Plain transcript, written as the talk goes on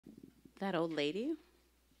That old lady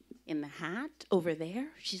in the hat over there,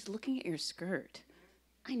 she's looking at your skirt.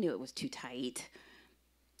 I knew it was too tight.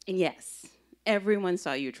 And yes, everyone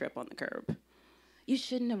saw you trip on the curb. You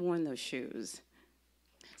shouldn't have worn those shoes.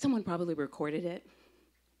 Someone probably recorded it.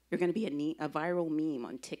 You're going to be a viral meme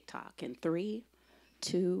on TikTok in 3,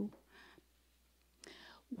 2.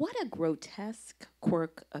 What a grotesque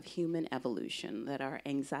quirk of human evolution that our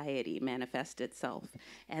anxiety manifests itself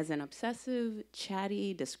as an obsessive,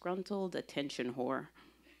 chatty, disgruntled attention whore.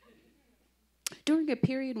 During a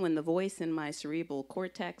period when the voice in my cerebral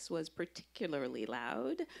cortex was particularly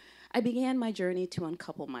loud, I began my journey to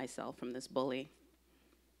uncouple myself from this bully.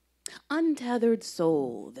 Untethered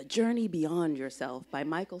Soul, The Journey Beyond Yourself by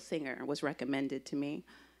Michael Singer was recommended to me.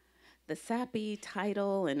 The sappy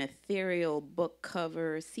title and ethereal book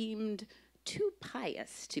cover seemed too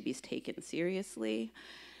pious to be taken seriously,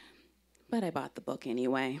 but I bought the book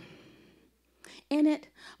anyway. In it,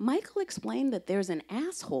 Michael explained that there's an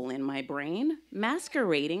asshole in my brain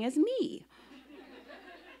masquerading as me.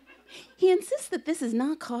 He insists that this is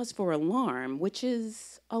not cause for alarm, which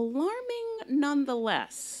is alarming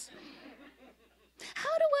nonetheless.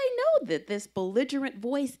 How do I know that this belligerent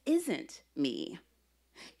voice isn't me?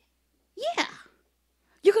 Yeah,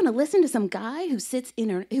 you're gonna listen to some guy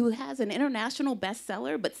who has an international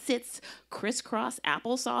bestseller but sits crisscross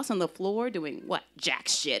applesauce on the floor doing what, jack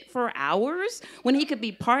shit for hours when he could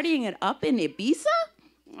be partying it up in Ibiza?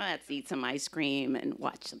 Let's eat some ice cream and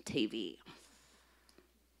watch some TV.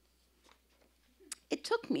 It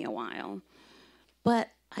took me a while, but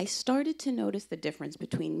I started to notice the difference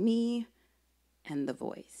between me and the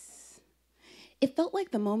voice. It felt like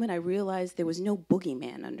the moment I realized there was no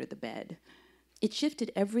boogeyman under the bed. It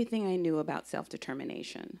shifted everything I knew about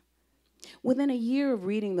self-determination. Within a year of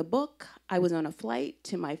reading the book, I was on a flight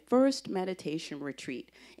to my first meditation retreat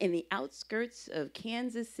in the outskirts of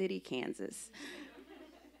Kansas City, Kansas.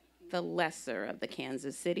 The lesser of the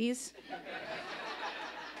Kansas cities.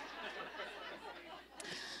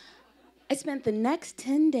 I spent the next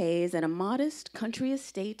 10 days at a modest country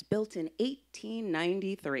estate built in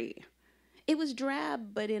 1893. It was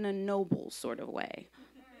drab, but in a noble sort of way.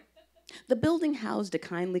 The building housed a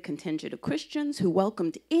kindly contingent of Christians who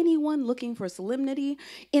welcomed anyone looking for solemnity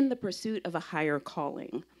in the pursuit of a higher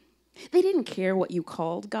calling. They didn't care what you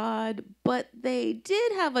called God, but they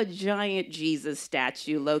did have a giant Jesus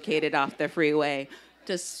statue located off the freeway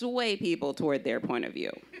to sway people toward their point of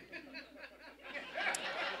view.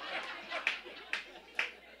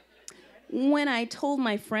 When I told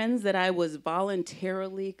my friends that I was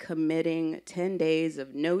voluntarily committing 10 days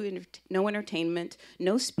of no entertainment,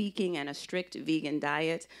 no speaking, and a strict vegan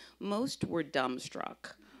diet, most were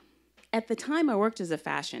dumbstruck. At the time, I worked as a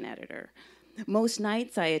fashion editor. Most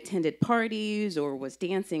nights, I attended parties or was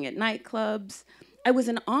dancing at nightclubs. I was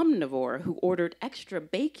an omnivore who ordered extra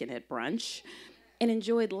bacon at brunch and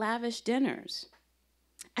enjoyed lavish dinners.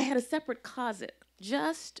 I had a separate closet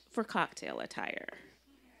just for cocktail attire.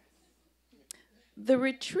 The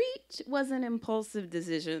retreat was an impulsive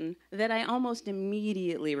decision that I almost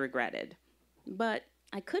immediately regretted. But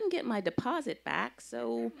I couldn't get my deposit back,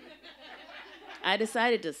 so I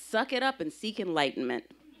decided to suck it up and seek enlightenment.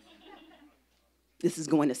 This is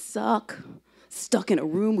going to suck. Stuck in a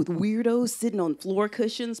room with weirdos sitting on floor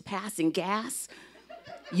cushions, passing gas.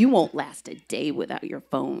 You won't last a day without your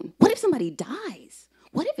phone. What if somebody dies?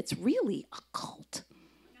 What if it's really a cult?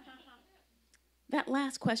 That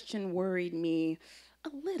last question worried me a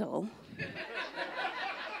little.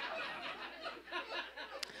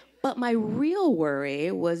 But my real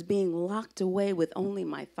worry was being locked away with only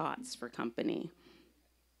my thoughts for company.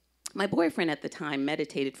 My boyfriend at the time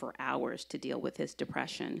meditated for hours to deal with his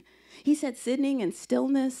depression. He said sitting in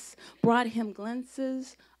stillness brought him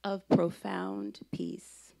glimpses of profound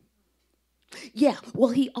peace. Yeah, well,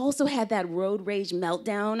 he also had that road rage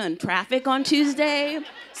meltdown on traffic on Tuesday,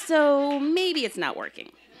 so maybe it's not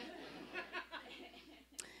working.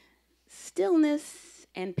 Stillness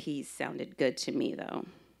and peace sounded good to me, though.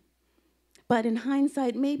 But in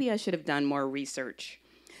hindsight, maybe I should have done more research.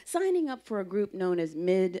 Signing up for a group known as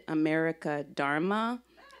Mid-America Dharma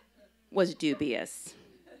was dubious.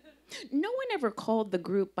 No one ever called the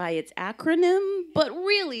group by its acronym, but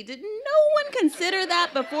really, did no one consider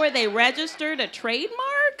that before they registered a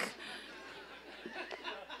trademark?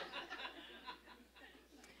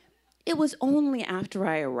 It was only after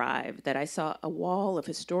I arrived that I saw a wall of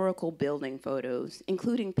historical building photos,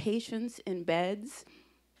 including patients in beds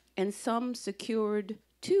and some secured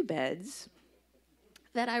to beds,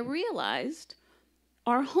 that I realized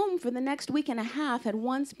our home for the next week and a half had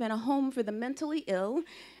once been a home for the mentally ill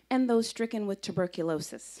and those stricken with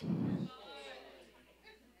tuberculosis.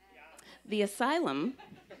 The asylum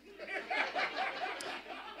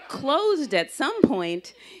closed at some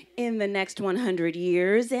point in the next 100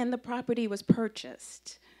 years, and the property was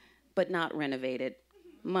purchased, but not renovated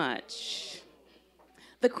much.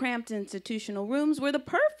 The cramped institutional rooms were the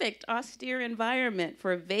perfect austere environment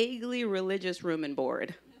for a vaguely religious room and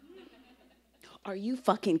board. Are you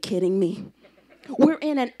fucking kidding me? We're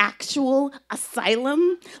in an actual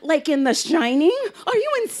asylum, like in The Shining? Are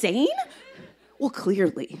you insane? Well,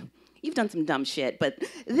 clearly. You've done some dumb shit, but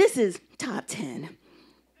this is top 10.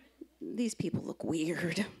 These people look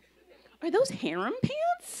weird. Are those harem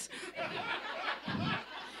pants?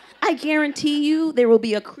 I guarantee you there will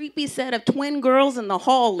be a creepy set of twin girls in the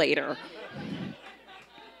hall later.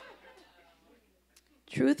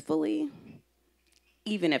 Truthfully,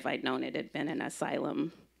 even if I'd known it had been an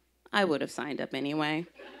asylum, I would have signed up anyway.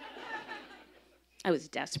 I was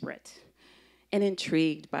desperate and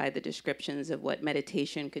intrigued by the descriptions of what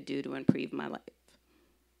meditation could do to improve my life.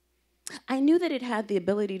 I knew that it had the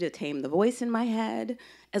ability to tame the voice in my head,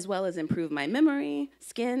 as well as improve my memory,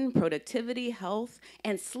 skin, productivity, health,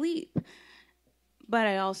 and sleep. But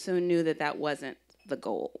I also knew that that wasn't the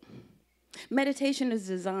goal. Meditation is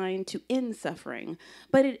designed to end suffering,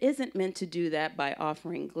 but it isn't meant to do that by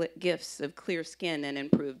offering gifts of clear skin and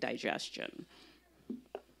improved digestion.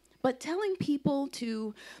 But telling people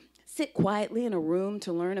to sit quietly in a room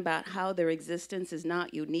to learn about how their existence is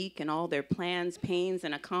not unique and all their plans, pains,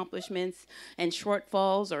 and accomplishments and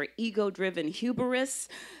shortfalls are ego-driven hubris,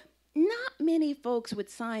 not many folks would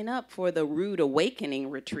sign up for the Rude Awakening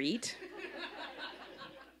retreat,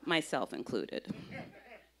 myself included.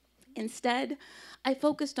 Instead, I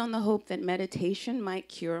focused on the hope that meditation might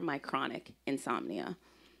cure my chronic insomnia.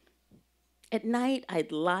 At night,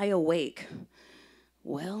 I'd lie awake.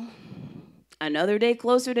 Well, another day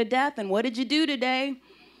closer to death, and what did you do today?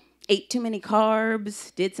 Ate too many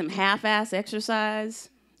carbs, did some half-ass exercise.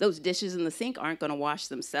 Those dishes in the sink aren't gonna wash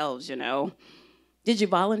themselves, you know. Did you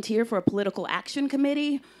volunteer for a political action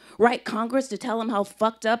committee? Write Congress to tell them how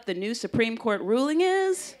fucked up the new Supreme Court ruling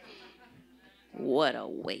is? What a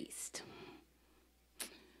waste.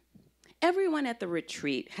 Everyone at the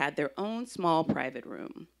retreat had their own small private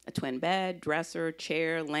room, a twin bed, dresser,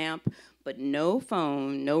 chair, lamp, but no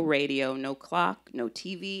phone, no radio, no clock, no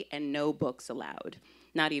TV, and no books allowed,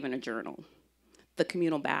 not even a journal. The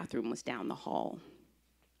communal bathroom was down the hall.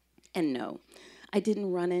 And no, I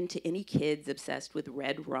didn't run into any kids obsessed with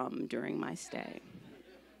red rum during my stay.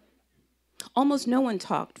 Almost no one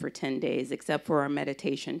talked for 10 days except for our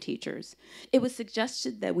meditation teachers. It was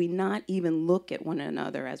suggested that we not even look at one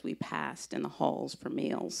another as we passed in the halls for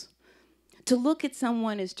meals. To look at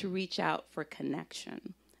someone is to reach out for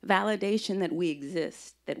connection, validation that we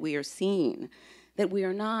exist, that we are seen, that we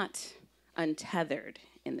are not untethered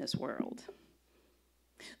in this world.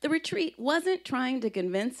 The retreat wasn't trying to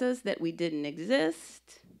convince us that we didn't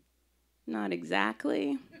exist, not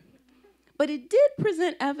exactly. But it did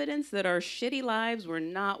present evidence that our shitty lives were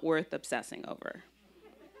not worth obsessing over.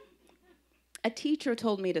 A teacher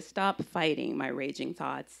told me to stop fighting my raging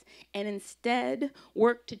thoughts and instead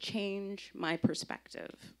work to change my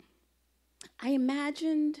perspective. I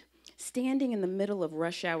imagined standing in the middle of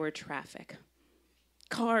rush hour traffic,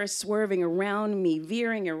 cars swerving around me,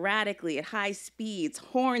 veering erratically at high speeds,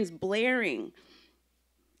 horns blaring.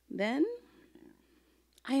 Then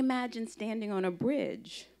I imagined standing on a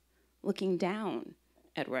bridge, looking down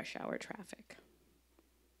at rush hour traffic.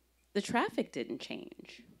 The traffic didn't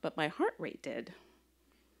change, but my heart rate did.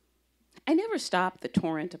 I never stopped the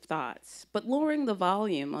torrent of thoughts, but lowering the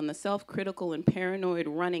volume on the self-critical and paranoid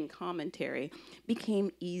running commentary became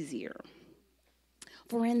easier.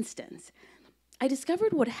 For instance, I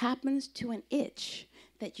discovered what happens to an itch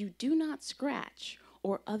that you do not scratch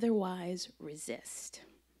or otherwise resist.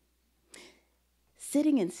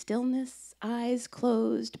 Sitting in stillness, eyes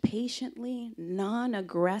closed, patiently,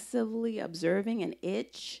 non-aggressively observing an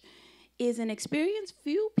itch is an experience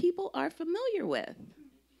few people are familiar with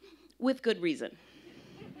good reason.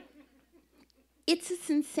 It's a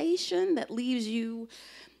sensation that leaves you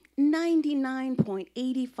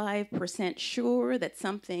 99.85% sure that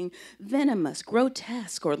something venomous,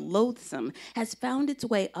 grotesque, or loathsome has found its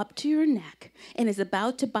way up to your neck and is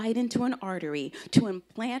about to bite into an artery to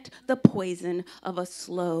implant the poison of a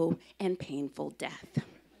slow and painful death.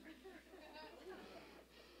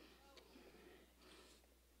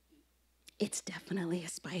 It's definitely a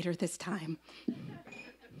spider this time.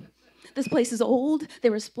 This place is old,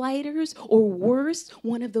 there are spiders, or worse,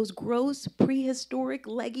 one of those gross prehistoric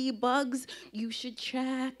leggy bugs. You should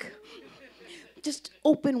check. Just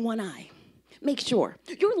open one eye. Make sure.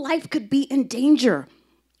 Your life could be in danger.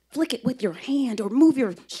 Flick it with your hand or move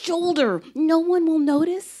your shoulder. No one will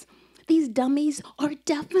notice. These dummies are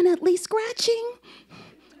definitely scratching.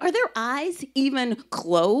 Are their eyes even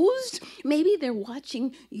closed? Maybe they're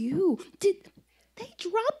watching you. Did they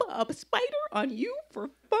drop a spider on you for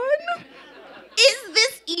fun? Is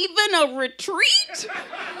this even a retreat?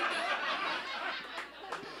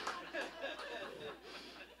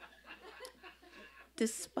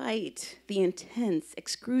 Despite the intense,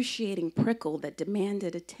 excruciating prickle that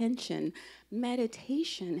demanded attention,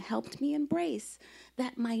 meditation helped me embrace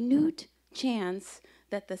that minute chance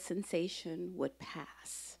that the sensation would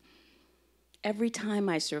pass. Every time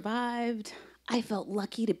I survived, I felt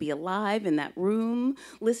lucky to be alive in that room,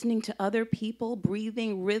 listening to other people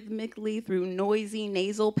breathing rhythmically through noisy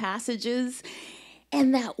nasal passages,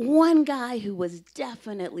 and that one guy who was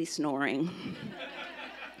definitely snoring.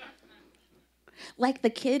 Like the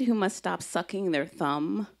kid who must stop sucking their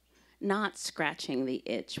thumb, not scratching the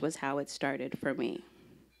itch was how it started for me.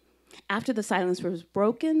 After the silence was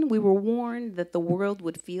broken, we were warned that the world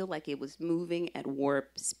would feel like it was moving at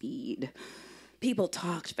warp speed. People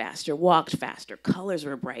talked faster, walked faster, colors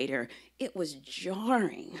were brighter. It was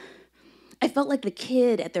jarring. I felt like the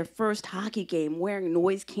kid at their first hockey game wearing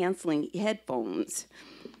noise-canceling headphones.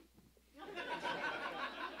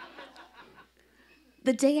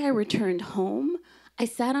 The day I returned home, I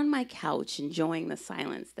sat on my couch enjoying the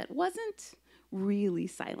silence that wasn't really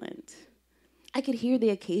silent. I could hear the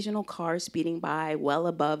occasional car speeding by well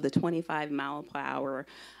above the 25 mile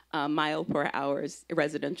per hour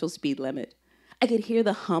residential speed limit. I could hear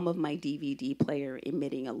the hum of my DVD player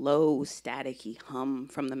emitting a low, staticky hum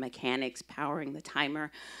from the mechanics powering the timer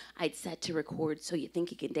I'd set to record So You Think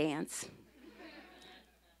You Can Dance.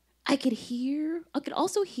 I could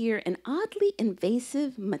also hear an oddly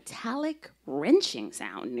invasive, metallic, wrenching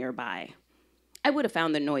sound nearby. I would have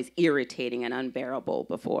found the noise irritating and unbearable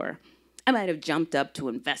before. I might have jumped up to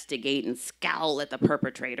investigate and scowl at the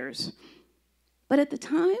perpetrators. But at the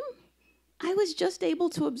time, I was just able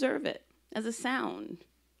to observe it as a sound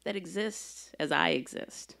that exists as I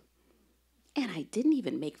exist. And I didn't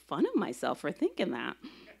even make fun of myself for thinking that.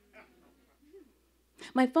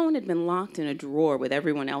 My phone had been locked in a drawer with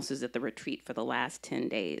everyone else's at the retreat for the last 10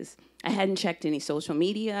 days. I hadn't checked any social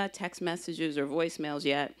media, text messages, or voicemails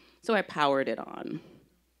yet, so I powered it on.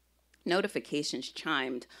 Notifications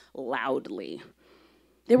chimed loudly.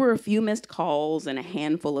 There were a few missed calls and a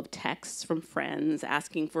handful of texts from friends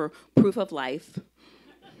asking for proof of life.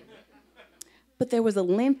 But there was a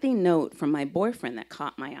lengthy note from my boyfriend that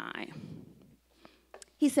caught my eye.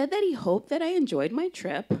 He said that he hoped that I enjoyed my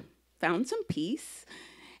trip, found some peace,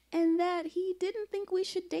 and that he didn't think we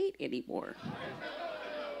should date anymore.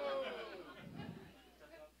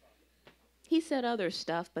 He said other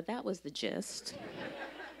stuff, but that was the gist.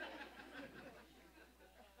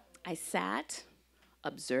 I sat,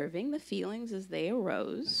 observing the feelings as they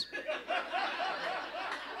arose.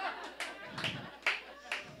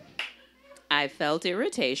 I felt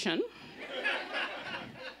irritation.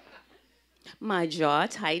 My jaw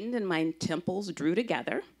tightened and my temples drew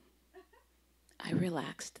together. I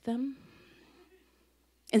relaxed them.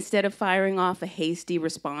 Instead of firing off a hasty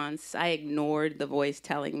response, I ignored the voice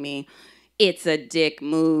telling me, it's a dick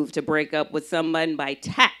move to break up with someone by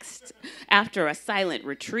text after a silent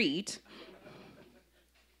retreat.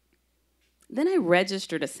 Then I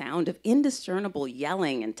registered a sound of indiscernible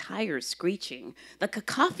yelling and tires screeching. The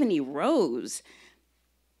cacophony rose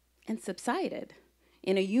and subsided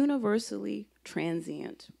in a universally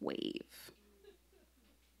transient wave.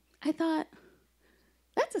 I thought,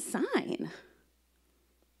 that's a sign.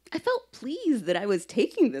 I felt pleased that I was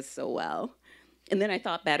taking this so well. And then I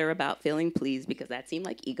thought better about feeling pleased because that seemed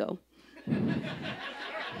like ego.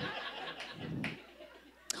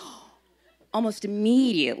 Almost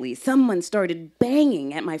immediately, someone started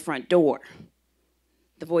banging at my front door.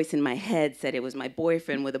 The voice in my head said it was my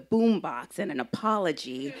boyfriend with a boombox and an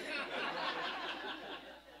apology.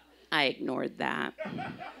 I ignored that.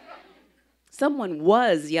 Someone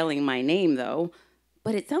was yelling my name, though,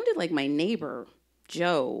 but it sounded like my neighbor,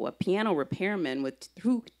 Joe, a piano repairman with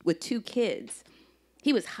two kids.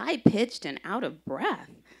 He was high-pitched and out of breath.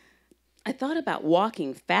 I thought about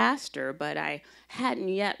walking faster, but I hadn't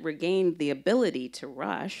yet regained the ability to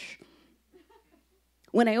rush.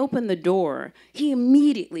 When I opened the door, he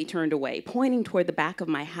immediately turned away, pointing toward the back of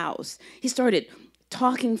my house. He started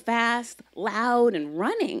talking fast, loud, and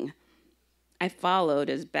running. I followed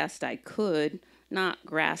as best I could, not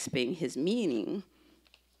grasping his meaning.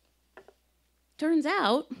 Turns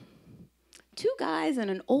out, two guys in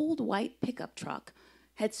an old white pickup truck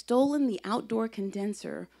had stolen the outdoor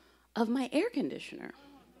condenser of my air conditioner.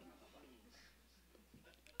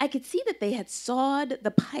 I could see that they had sawed the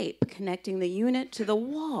pipe connecting the unit to the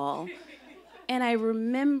wall. And I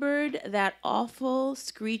remembered that awful,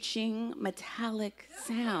 screeching, metallic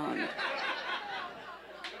sound.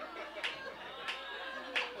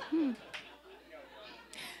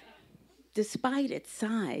 Despite its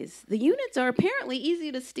size, the units are apparently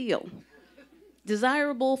easy to steal.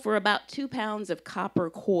 Desirable for about 2 pounds of copper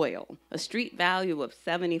coil, a street value of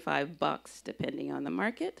 $75, depending on the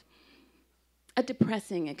market. A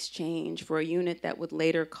depressing exchange for a unit that would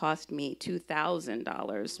later cost me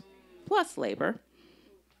 $2,000, plus labor.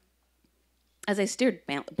 As I stared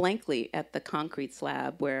blankly at the concrete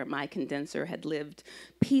slab where my condenser had lived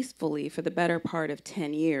peacefully for the better part of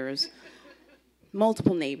 10 years,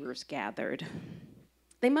 multiple neighbors gathered.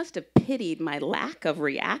 They must have pitied my lack of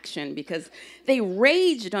reaction because they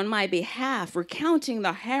raged on my behalf, recounting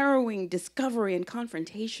the harrowing discovery and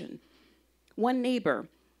confrontation. One neighbor,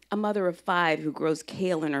 a mother of 5 who grows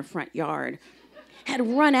kale in her front yard, had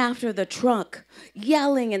run after the truck,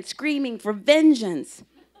 yelling and screaming for vengeance.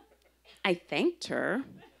 I thanked her,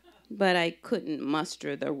 but I couldn't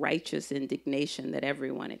muster the righteous indignation that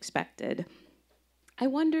everyone expected. I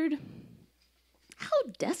wondered how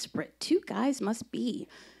desperate 2 guys must be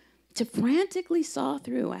to frantically saw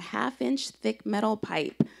through a 1/2-inch thick metal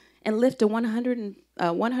pipe and lift a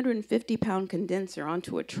 150-pound condenser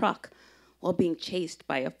onto a truck while being chased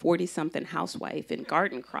by a 40-something housewife in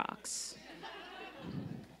garden Crocs.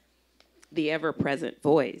 The ever-present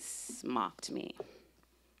voice mocked me.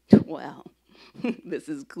 Well, this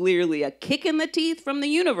is clearly a kick in the teeth from the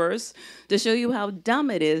universe to show you how dumb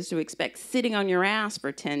it is to expect sitting on your ass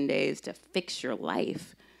for 10 days to fix your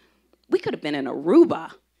life. We could have been in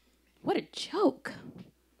Aruba. What a joke.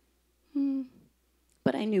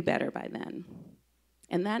 But I knew better by then.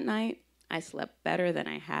 And that night, I slept better than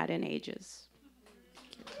I had in ages.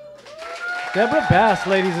 Debra Bass,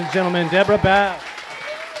 ladies and gentlemen, Debra Bass.